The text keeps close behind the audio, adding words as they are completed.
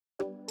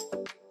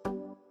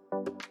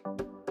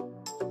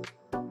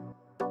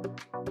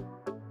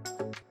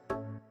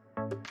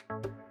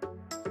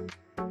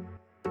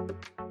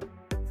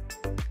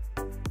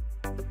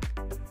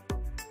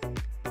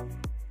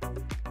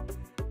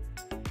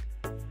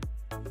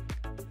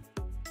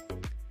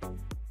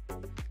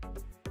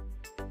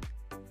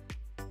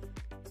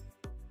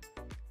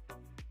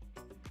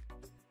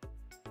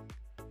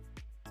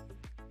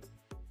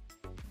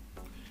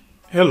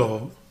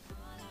Hello,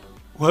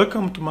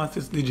 welcome to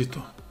Maths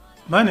Digital.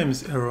 My name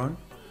is Aaron,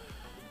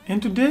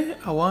 and today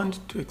I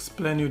want to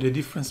explain you the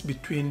difference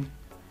between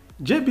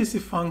JBC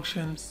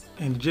functions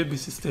and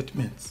JBC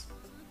statements.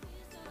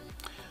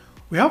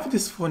 We have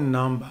this phone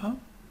number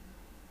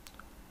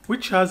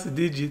which has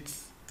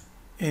digits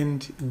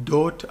and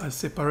dot as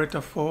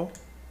separator for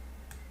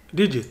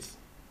digits.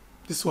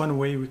 This is one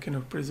way we can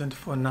represent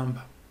phone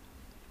number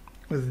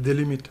with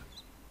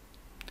delimiters.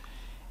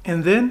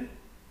 And then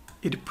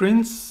it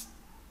prints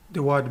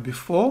the word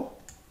before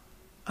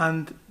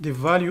and the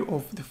value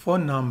of the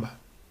phone number.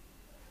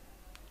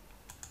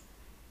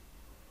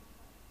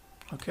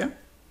 Okay.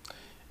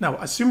 Now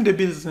assume the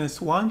business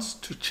wants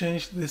to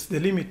change this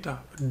delimiter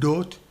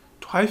dot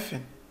to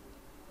hyphen.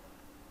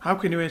 How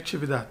can we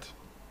achieve that?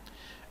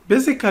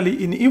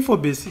 Basically in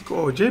InfoBasic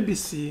or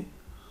JBC,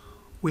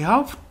 we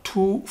have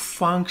two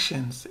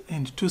functions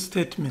and two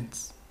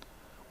statements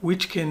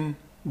which can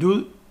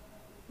do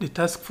the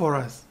task for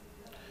us.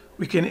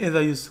 We can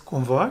either use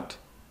convert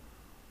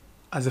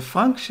as a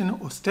function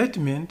or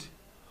statement,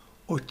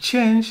 or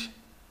change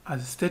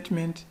as a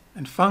statement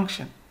and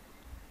function.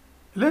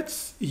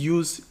 Let's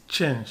use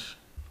change.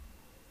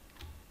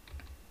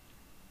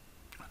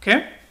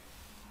 Okay?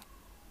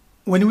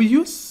 When we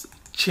use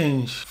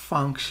change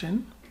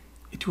function,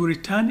 it will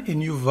return a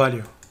new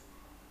value.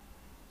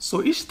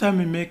 So each time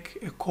we make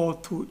a call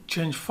to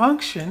change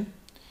function,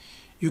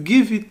 you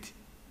give it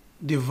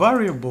the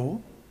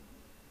variable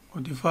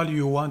or the value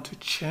you want to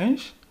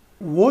change,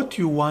 what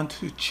you want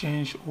to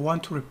change or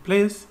want to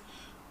replace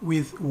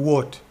with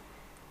what.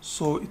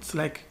 So it's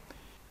like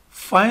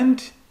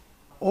find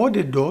all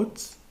the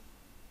dots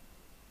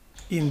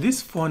in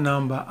this phone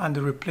number and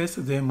replace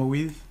them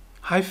with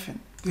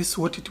hyphen. This is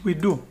what it will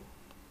do.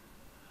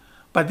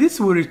 But this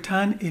will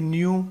return a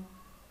new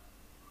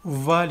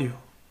value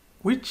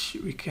which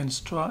we can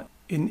store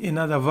in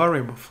another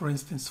variable, for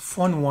instance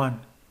phone 1,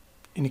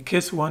 in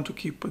case we want to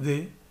keep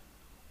the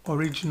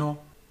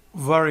original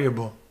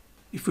variable.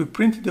 If we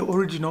print the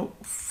original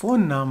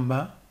phone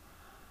number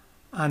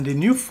and the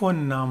new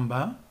phone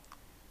number,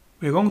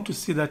 we're going to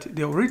see that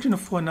the original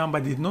phone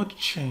number did not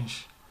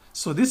change.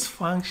 So this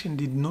function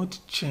did not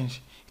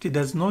change. It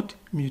does not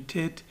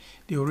mutate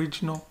the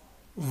original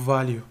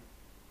value.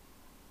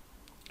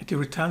 It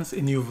returns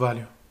a new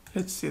value.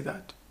 Let's see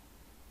that.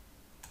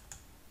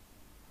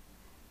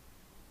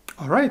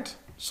 All right.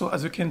 So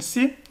as you can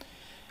see,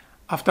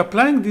 after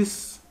applying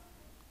this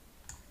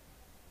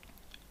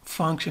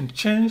function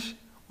change,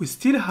 we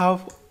still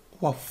have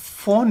our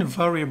phone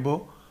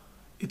variable.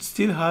 It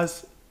still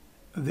has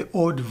the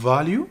old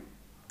value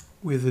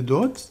with the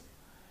dots,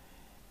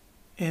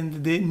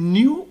 and the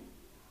new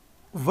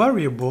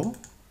variable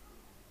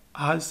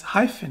has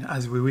hyphen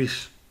as we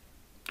wish.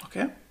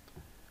 Okay?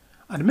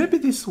 And maybe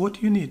this is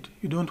what you need.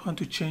 You don't want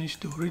to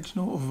change the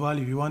original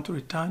value. You want to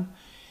return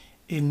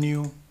a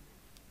new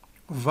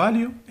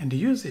value and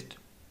use it.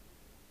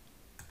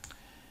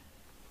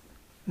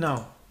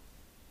 Now,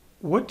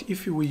 what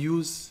if we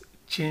use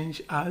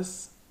change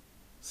as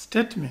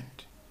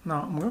statement?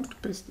 Now I'm going to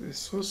paste the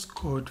source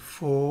code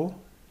for.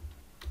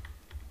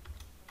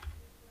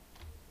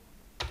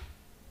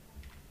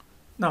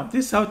 Now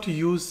this is how to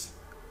use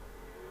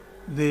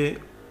the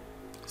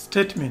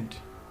statement,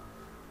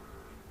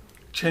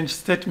 change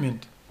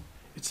statement.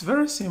 It's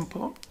very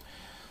simple.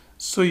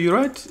 So you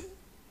write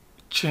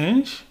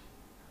change.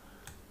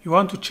 You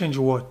want to change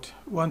what?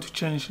 You want to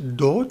change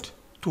dot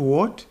to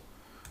what?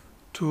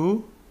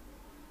 To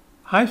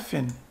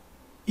hyphen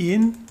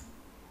in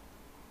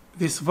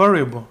this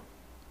variable.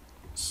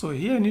 So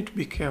here I need to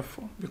be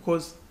careful,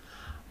 because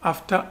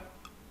after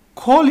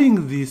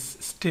calling this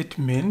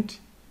statement,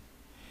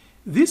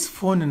 this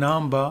phone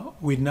number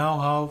will now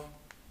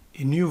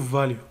have a new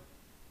value.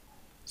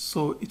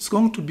 So it's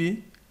going to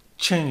be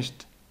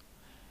changed.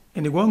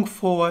 And going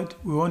forward,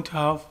 we won't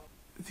have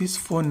this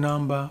phone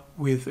number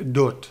with a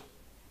dot.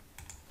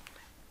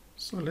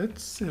 So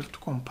let's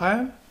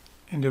self-compile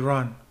and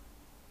run.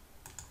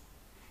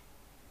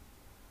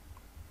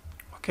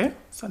 Okay,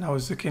 so now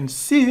as you can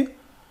see,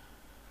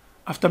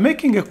 after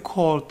making a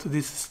call to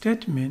this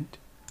statement,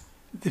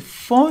 the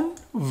phone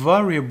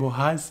variable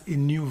has a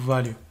new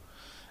value.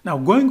 Now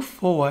going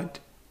forward,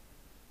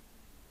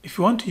 if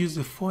you want to use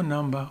the phone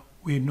number,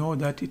 we know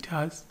that it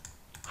has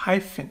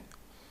hyphen.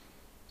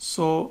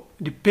 So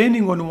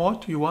depending on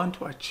what you want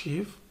to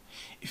achieve,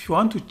 if you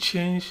want to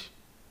change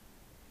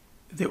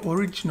the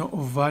original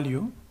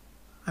value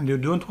and you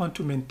don't want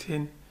to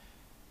maintain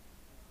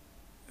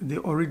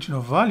the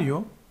original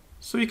value,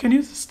 so you can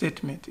use the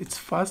statement. It's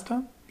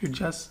faster. You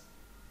just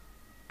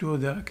do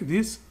like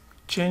this,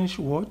 change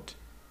what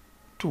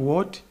to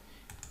what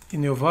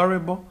in your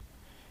variable,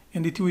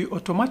 and it will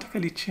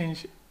automatically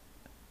change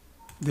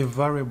the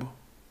variable.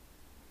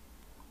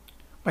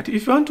 But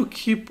if you want to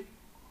keep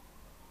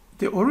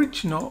the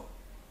original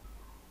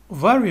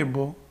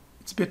variable,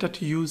 it's better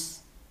to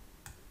use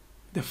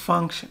the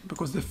function,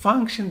 because the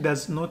function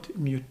does not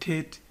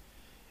mutate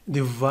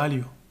the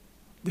value,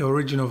 the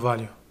original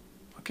value.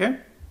 Okay?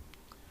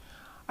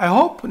 I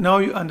hope now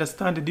you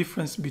understand the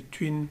difference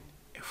between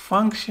a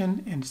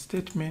function and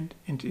statement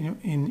in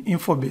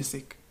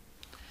InfoBasic.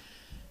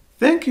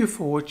 Thank you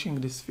for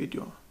watching this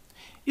video.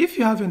 If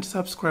you haven't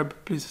subscribed,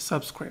 please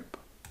subscribe.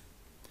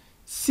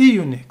 See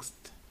you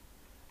next.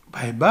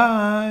 Bye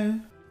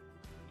bye.